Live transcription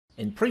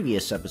In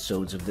previous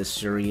episodes of this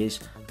series,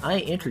 I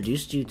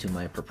introduced you to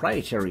my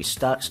proprietary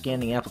stock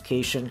scanning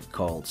application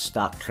called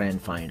Stock Trend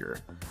Finder.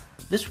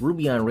 This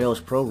Ruby on Rails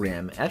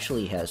program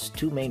actually has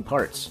two main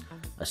parts,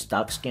 a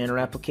stock scanner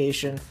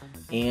application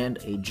and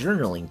a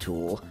journaling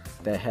tool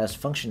that has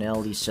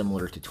functionality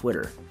similar to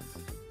Twitter.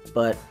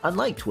 But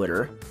unlike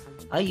Twitter,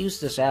 I use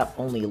this app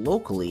only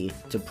locally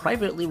to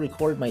privately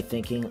record my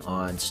thinking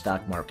on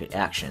stock market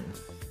action.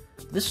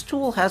 This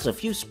tool has a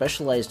few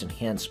specialized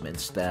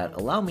enhancements that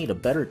allow me to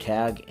better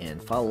tag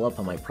and follow up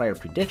on my prior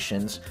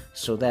predictions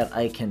so that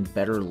I can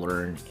better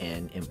learn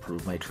and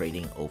improve my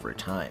trading over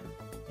time.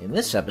 In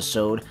this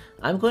episode,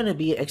 I'm going to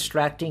be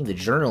extracting the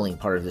journaling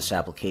part of this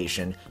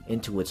application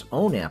into its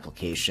own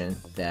application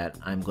that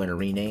I'm going to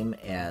rename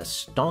as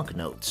Stonk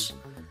Notes.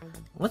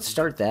 Let's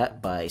start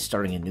that by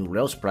starting a new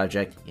Rails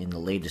project in the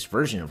latest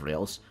version of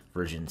Rails,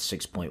 version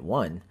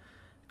 6.1.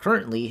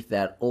 Currently,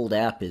 that old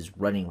app is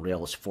running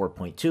Rails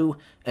 4.2,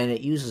 and it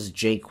uses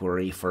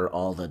JQuery for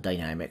all the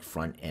dynamic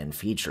front-end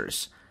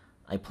features.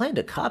 I plan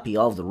to copy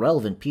all of the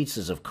relevant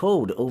pieces of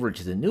code over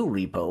to the new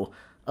repo,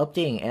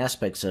 updating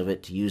aspects of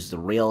it to use the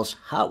Rails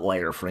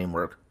Hotwire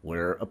framework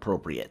where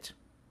appropriate.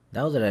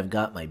 Now that I've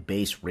got my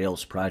base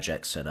Rails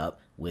project set up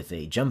with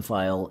a gem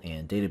file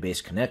and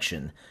database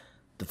connection,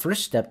 the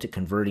first step to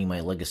converting my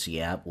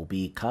legacy app will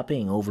be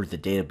copying over the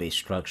database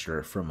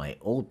structure from my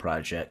old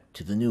project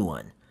to the new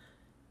one.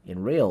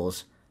 In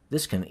Rails,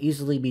 this can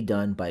easily be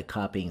done by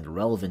copying the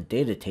relevant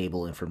data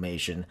table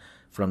information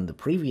from the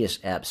previous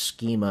app's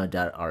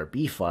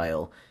schema.rb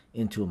file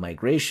into a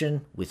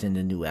migration within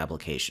the new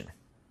application.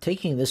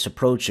 Taking this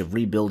approach of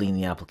rebuilding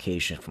the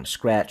application from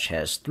scratch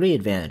has three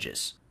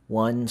advantages.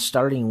 One,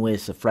 starting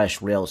with a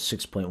fresh Rails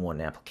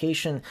 6.1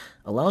 application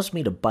allows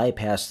me to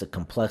bypass the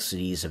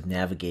complexities of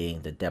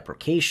navigating the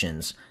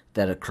deprecations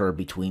that occur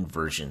between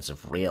versions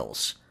of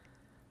Rails.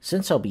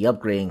 Since I'll be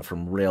upgrading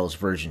from Rails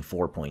version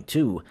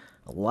 4.2,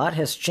 a lot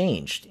has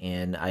changed,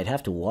 and I'd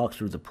have to walk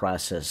through the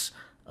process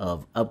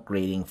of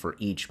upgrading for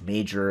each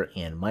major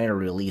and minor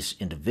release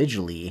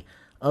individually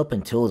up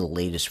until the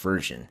latest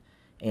version,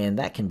 and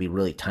that can be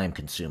really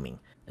time-consuming,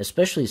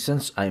 especially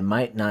since I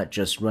might not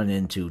just run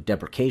into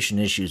deprecation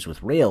issues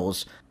with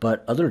Rails,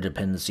 but other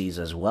dependencies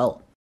as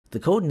well. The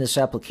code in this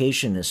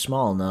application is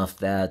small enough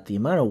that the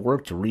amount of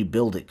work to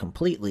rebuild it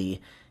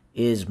completely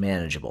is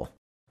manageable.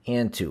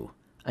 And two,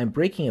 I'm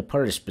breaking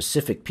apart a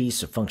specific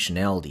piece of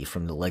functionality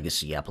from the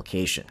legacy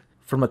application.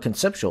 From a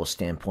conceptual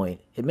standpoint,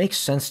 it makes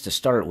sense to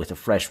start with a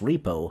fresh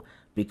repo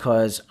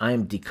because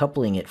I'm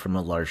decoupling it from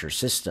a larger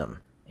system.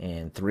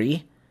 And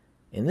three,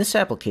 in this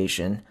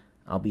application,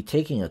 I'll be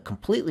taking a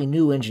completely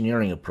new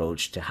engineering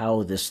approach to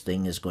how this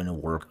thing is going to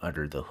work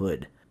under the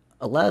hood.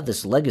 A lot of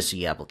this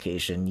legacy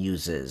application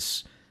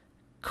uses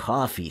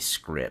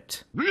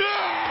CoffeeScript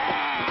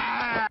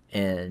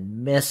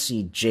and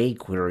messy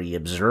JQuery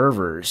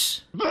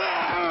observers.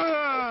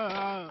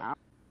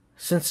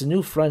 Since the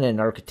new front-end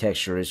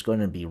architecture is going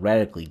to be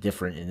radically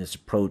different in its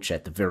approach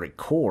at the very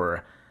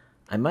core,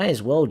 I might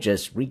as well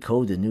just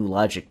recode the new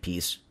logic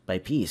piece by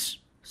piece.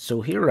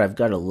 So here I've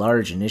got a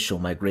large initial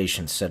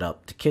migration set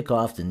up to kick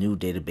off the new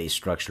database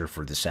structure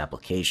for this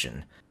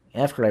application.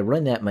 After I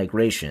run that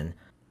migration,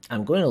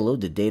 I'm going to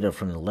load the data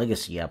from the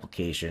legacy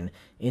application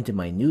into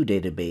my new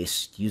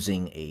database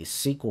using a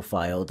SQL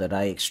file that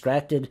I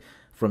extracted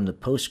from the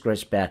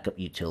Postgres backup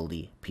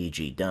utility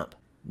pgdump.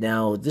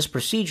 Now, this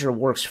procedure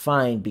works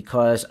fine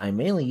because I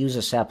mainly use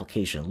this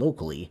application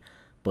locally,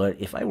 but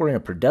if I were in a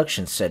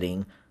production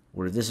setting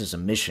where this is a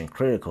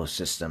mission-critical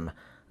system,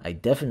 I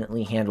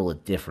definitely handle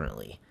it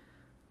differently.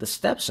 The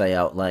steps I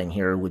outline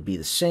here would be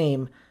the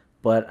same,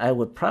 but I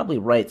would probably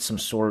write some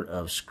sort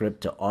of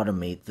script to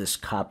automate this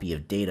copy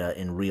of data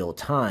in real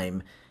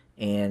time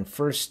and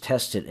first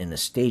test it in a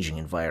staging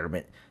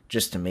environment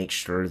just to make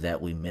sure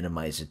that we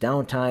minimize the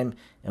downtime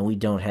and we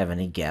don't have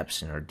any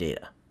gaps in our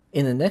data.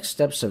 In the next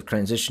steps of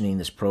transitioning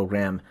this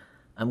program,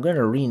 I'm going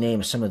to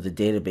rename some of the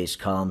database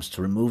columns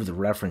to remove the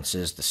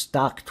references to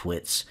stock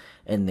twits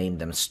and name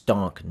them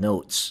Stonk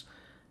Notes.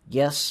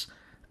 Yes,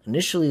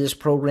 initially this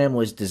program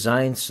was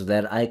designed so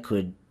that I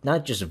could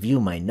not just view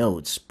my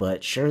notes,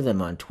 but share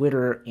them on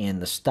Twitter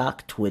and the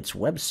Stock Twits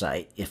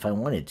website if I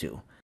wanted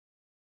to.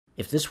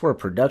 If this were a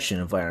production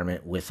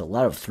environment with a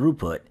lot of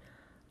throughput,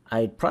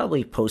 I'd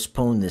probably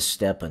postpone this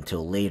step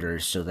until later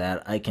so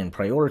that I can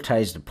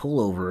prioritize the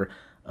pullover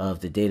of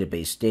the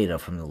database data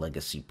from the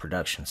legacy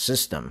production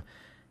system.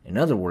 In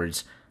other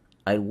words,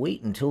 I'd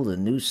wait until the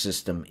new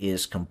system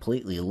is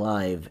completely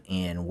live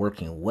and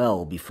working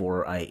well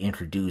before I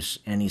introduce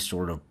any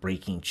sort of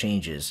breaking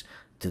changes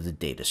to the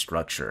data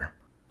structure.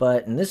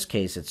 But in this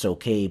case, it's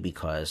okay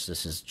because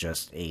this is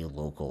just a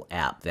local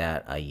app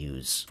that I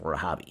use for a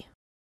hobby.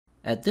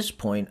 At this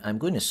point, I'm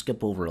going to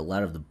skip over a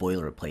lot of the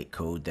boilerplate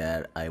code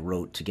that I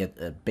wrote to get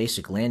a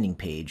basic landing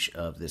page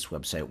of this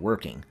website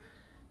working.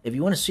 If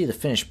you want to see the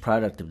finished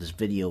product of this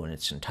video in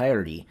its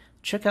entirety,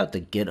 check out the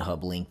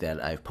GitHub link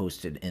that I've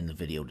posted in the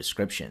video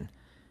description.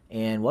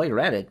 And while you're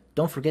at it,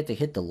 don't forget to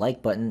hit the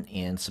like button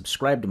and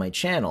subscribe to my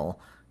channel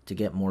to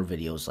get more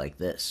videos like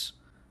this.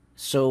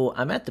 So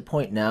I'm at the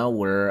point now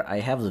where I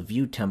have the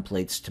view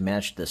templates to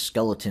match the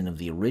skeleton of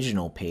the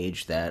original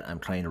page that I'm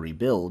trying to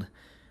rebuild.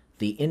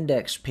 The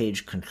index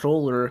page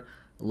controller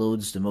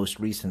loads the most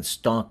recent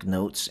stonk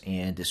notes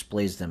and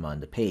displays them on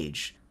the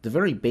page. The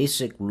very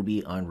basic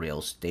Ruby on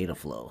Rails data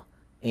flow.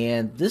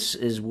 And this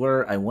is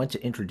where I want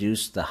to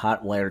introduce the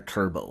Hotwire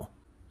Turbo.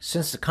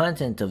 Since the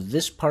content of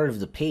this part of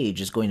the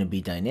page is going to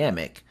be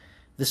dynamic,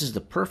 this is the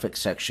perfect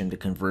section to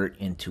convert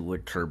into a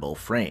turbo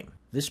frame.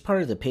 This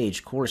part of the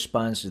page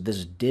corresponds to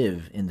this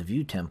div in the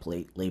view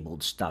template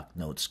labeled stock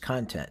notes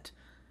content.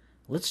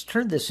 Let's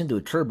turn this into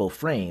a turbo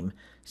frame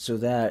so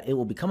that it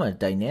will become a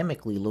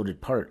dynamically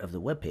loaded part of the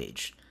web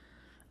page.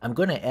 I'm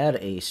going to add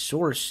a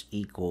source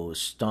equals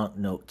stonk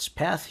notes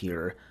path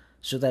here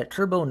so that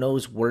Turbo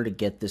knows where to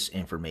get this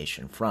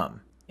information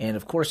from. And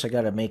of course I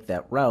got to make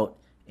that route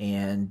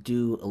and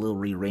do a little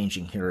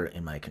rearranging here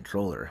in my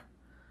controller.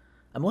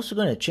 I'm also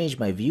going to change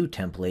my view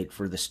template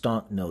for the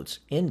stonk notes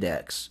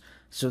index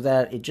so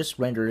that it just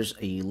renders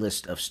a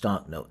list of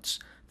stonk notes,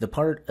 the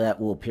part that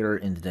will appear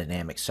in the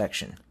dynamic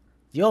section.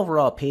 The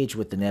overall page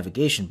with the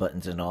navigation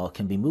buttons and all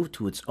can be moved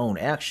to its own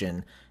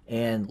action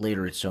and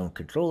later its own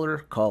controller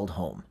called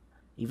home.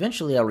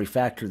 Eventually I'll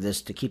refactor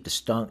this to keep the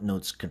stonk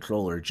notes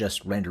controller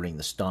just rendering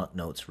the stonk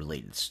notes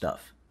related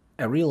stuff.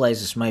 I realize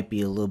this might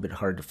be a little bit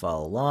hard to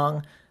follow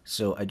along,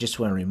 so I just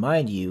want to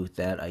remind you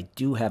that I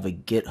do have a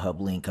GitHub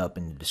link up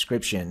in the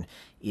description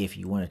if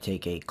you want to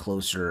take a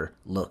closer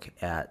look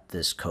at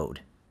this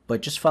code.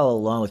 But just follow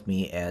along with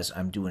me as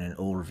I'm doing an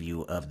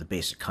overview of the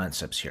basic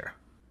concepts here.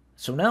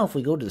 So now if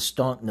we go to the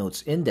stonk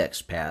notes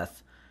index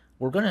path,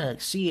 we're going to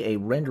see a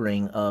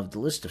rendering of the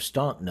list of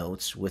stonk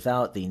notes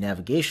without the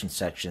navigation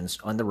sections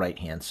on the right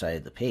hand side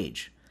of the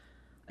page.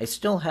 I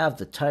still have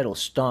the title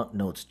stonk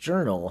notes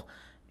journal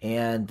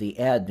and the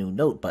add new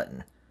note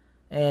button.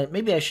 And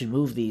maybe I should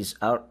move these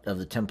out of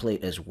the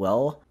template as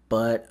well,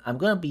 but I'm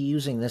going to be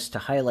using this to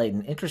highlight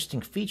an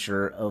interesting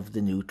feature of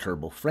the new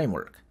Turbo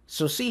framework.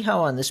 So see how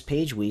on this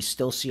page we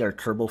still see our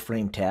Turbo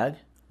frame tag?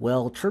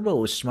 Well,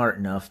 Turbo is smart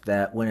enough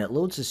that when it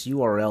loads this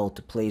URL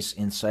to place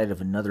inside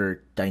of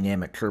another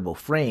dynamic Turbo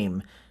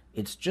frame,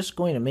 it's just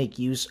going to make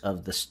use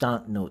of the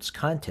stonk notes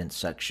content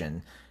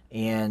section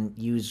and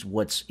use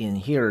what's in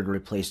here to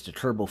replace the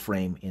Turbo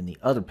frame in the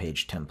other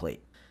page template.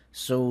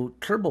 So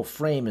Turbo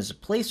frame is a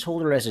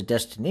placeholder as a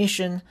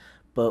destination,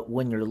 but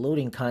when you're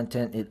loading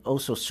content, it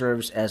also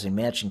serves as a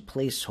matching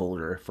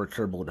placeholder for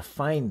Turbo to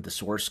find the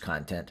source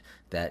content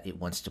that it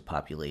wants to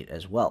populate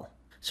as well.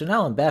 So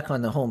now I'm back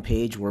on the home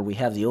page where we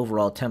have the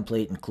overall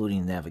template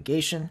including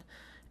navigation,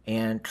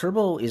 and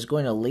Turbo is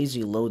going to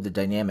lazy load the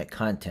dynamic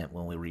content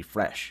when we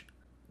refresh.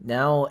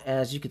 Now,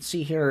 as you can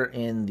see here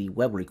in the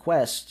web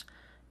request,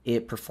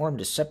 it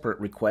performed a separate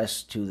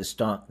request to the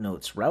stonk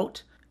notes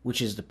route,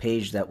 which is the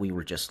page that we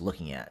were just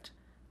looking at.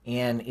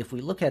 And if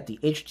we look at the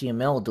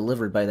HTML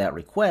delivered by that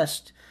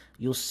request,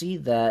 you'll see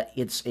that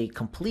it's a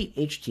complete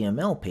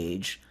HTML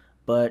page,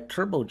 but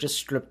Turbo just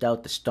stripped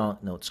out the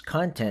stonk notes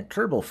content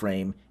Turbo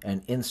frame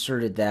and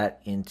inserted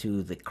that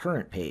into the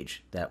current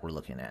page that we're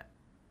looking at.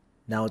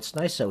 Now it's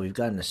nice that we've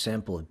gotten a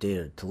sample of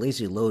data to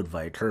lazy load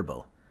via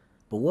Turbo,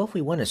 but what if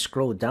we want to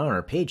scroll down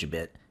our page a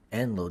bit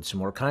and load some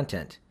more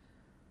content?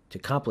 To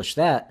accomplish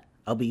that,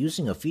 I'll be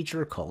using a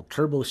feature called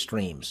Turbo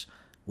Streams,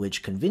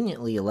 which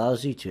conveniently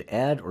allows you to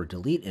add or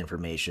delete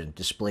information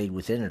displayed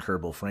within a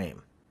Turbo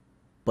frame.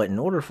 But in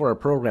order for our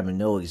program to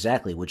know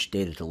exactly which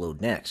data to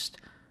load next,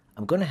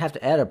 I'm going to have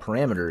to add a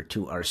parameter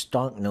to our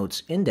stonk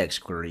notes index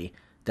query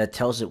that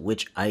tells it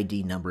which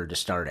ID number to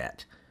start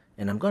at,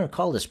 and I'm going to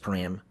call this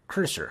param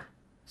cursor.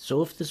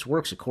 So if this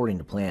works according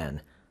to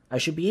plan, I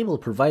should be able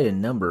to provide a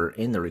number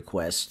in the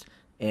request,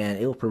 and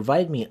it will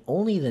provide me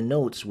only the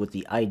notes with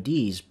the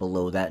IDs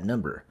below that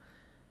number.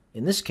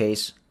 In this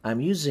case, I'm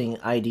using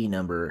ID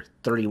number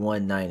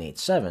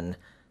 31987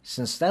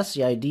 since that's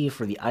the ID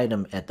for the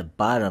item at the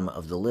bottom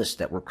of the list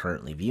that we're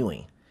currently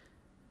viewing.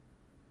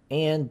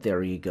 And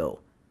there you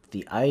go.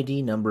 The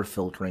ID number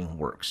filtering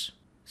works.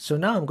 So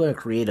now I'm going to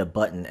create a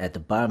button at the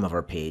bottom of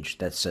our page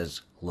that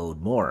says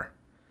Load More.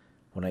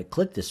 When I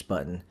click this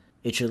button,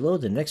 it should load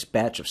the next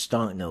batch of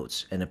stonk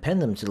notes and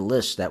append them to the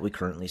list that we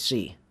currently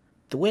see.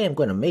 The way I'm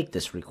going to make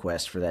this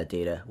request for that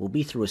data will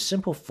be through a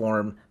simple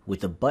form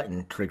with a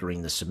button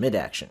triggering the submit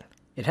action.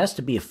 It has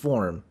to be a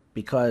form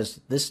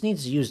because this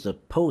needs to use the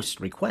post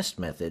request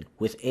method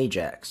with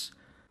Ajax.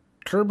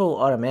 Turbo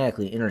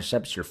automatically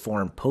intercepts your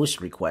form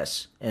post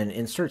requests and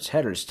inserts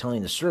headers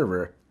telling the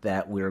server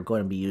that we are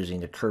going to be using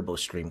the Turbo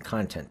Stream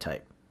content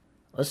type.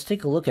 Let's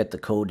take a look at the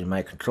code in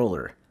my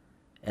controller.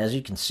 As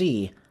you can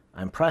see,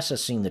 I'm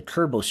processing the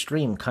Turbo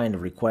Stream kind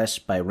of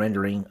request by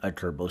rendering a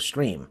Turbo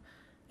Stream,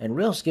 and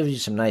Rails gives you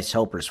some nice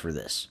helpers for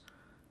this.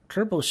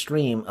 Turbo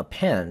Stream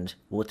Append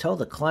will tell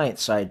the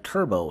client-side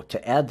Turbo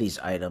to add these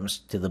items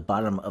to the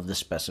bottom of the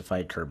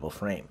specified Turbo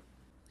frame.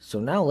 So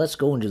now let's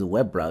go into the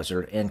web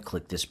browser and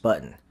click this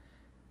button.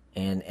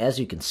 And as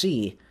you can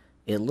see,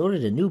 it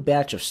loaded a new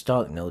batch of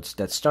stonk notes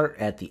that start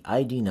at the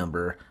ID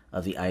number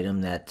of the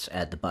item that's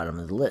at the bottom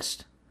of the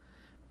list.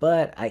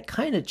 But I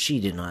kind of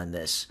cheated on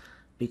this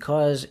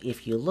because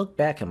if you look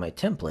back at my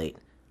template,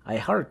 I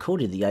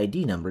hard-coded the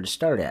ID number to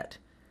start at.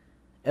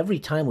 Every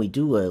time we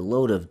do a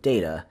load of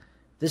data,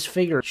 this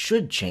figure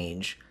should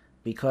change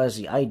because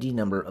the ID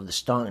number of the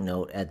stonk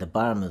node at the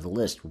bottom of the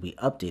list will be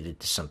updated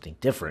to something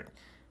different.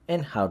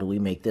 And how do we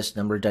make this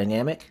number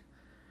dynamic?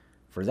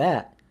 For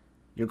that,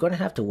 you're going to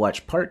have to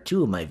watch part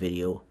 2 of my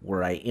video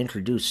where I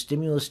introduce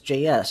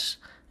Stimulus.js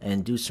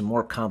and do some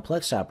more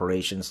complex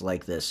operations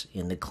like this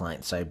in the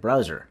client-side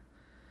browser.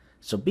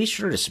 So be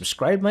sure to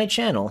subscribe to my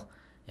channel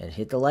and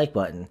hit the like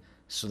button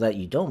so that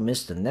you don't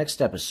miss the next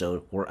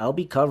episode where I'll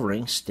be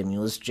covering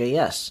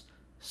Stimulus.js.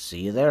 See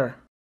you there.